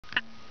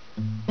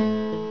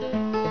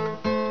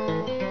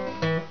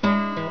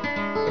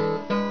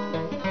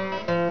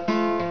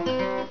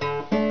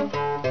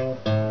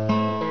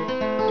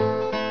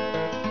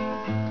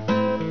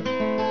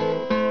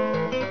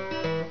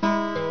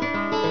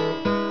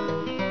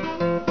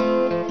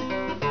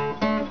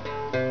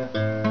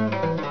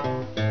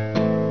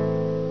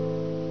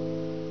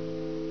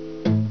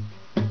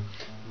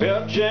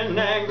Belching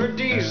angry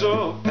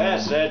diesel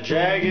past that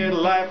jagged,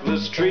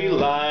 lifeless tree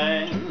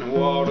line.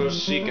 Water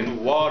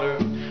seeking water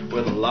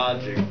with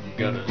logic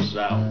gutters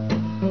out.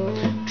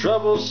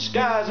 Troubled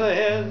skies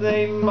ahead,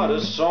 they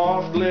mutter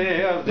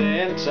softly of the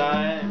end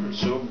times.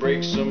 So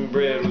break some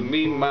bread with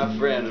me, my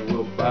friend, and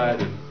we'll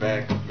bite it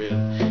back a bit.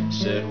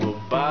 Said we'll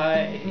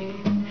bite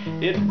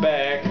it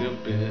back a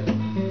bit.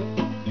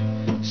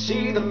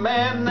 See the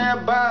man there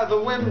by the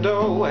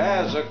window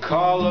has a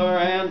collar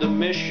and a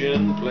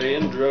mission,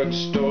 playing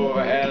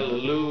drugstore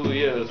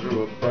hallelujah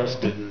through a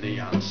busted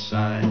neon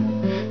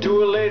sign.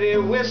 To a lady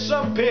with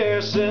some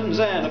piercings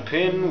and a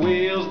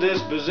pinwheel's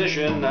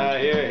disposition, I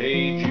hear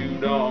Hey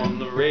Jude on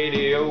the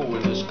radio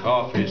when this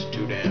coffee's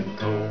too damn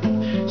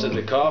cold. Said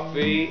the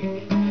coffee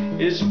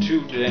is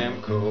too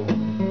damn cold.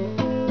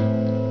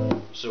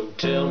 So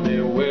tell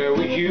me, where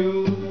were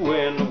you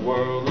when the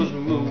world was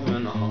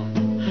moving on?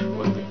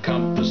 When the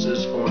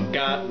compasses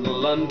forgotten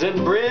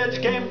London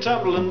Bridge came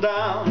tumbling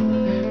down.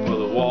 For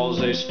the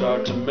walls they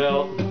start to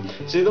melt.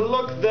 See the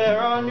look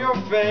there on your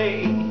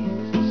face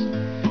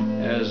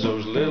as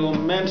those little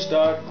men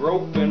start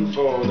groping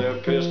for their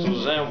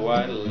pistols and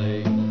white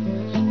lace.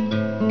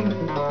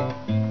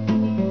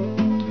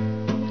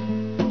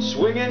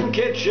 Swinging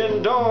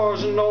kitchen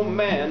doors, and old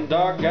man,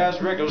 dark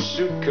guy's wrinkled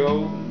suit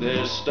coat.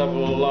 There's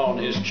stubble on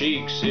his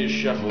cheeks, he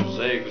shuffles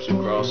eggs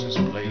across his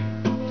plate.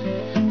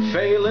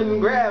 Failing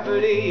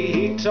gravity,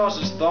 he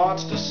tosses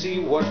thoughts to see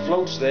what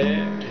floats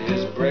there.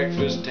 His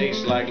breakfast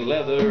tastes like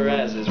leather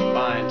as his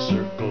mind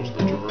circles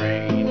the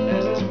drain.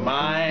 As his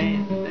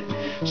mind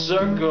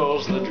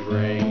circles the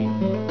drain.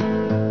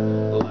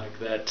 Like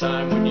that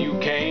time when you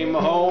came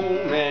home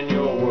and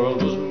your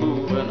world was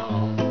moving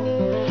on.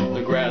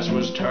 The grass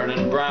was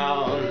turning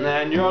brown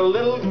and your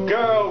little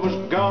girl was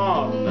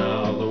gone.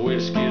 Now the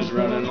whiskey's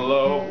running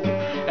low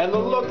and the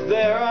look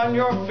there on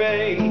your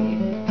face,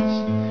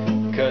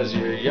 'cause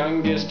your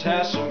youngest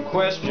has some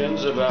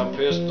questions about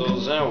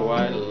pistols and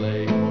white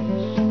lace.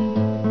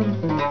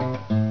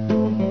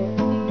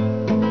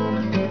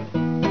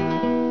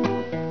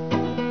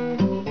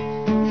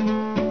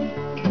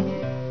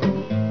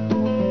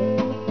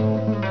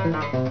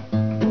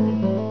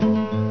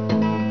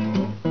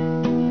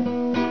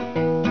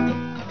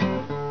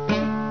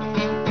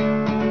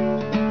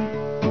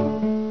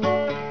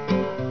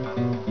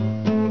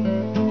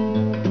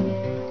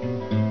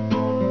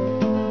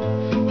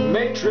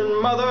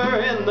 Matron mother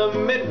in the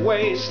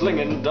midway,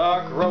 slinging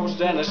dark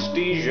roast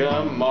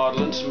anesthesia,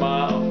 maudlin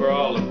smile for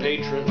all the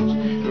patrons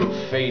who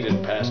have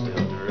faded past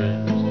elder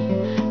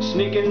ends.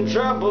 Sneaking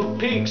troubled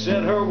peeks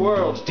at her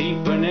world's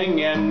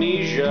deepening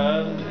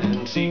amnesia,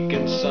 and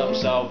seeking some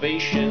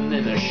salvation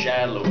in a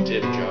shallow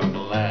tip jar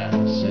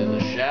glass, in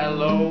a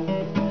shallow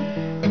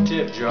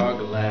tip jar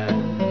glass.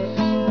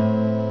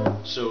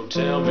 So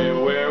tell me,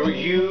 where were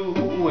you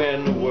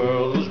when the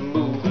world was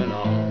moving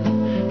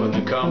on? When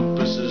the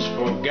compasses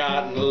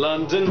forgotten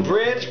London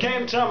Bridge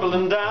came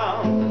tumbling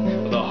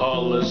down. The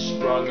hull has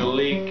sprung a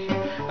leak,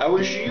 I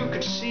wish you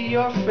could see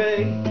your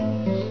face,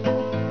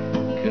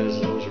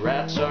 'cause those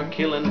rats are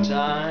killing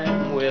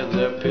time with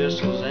their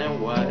pistols and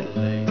white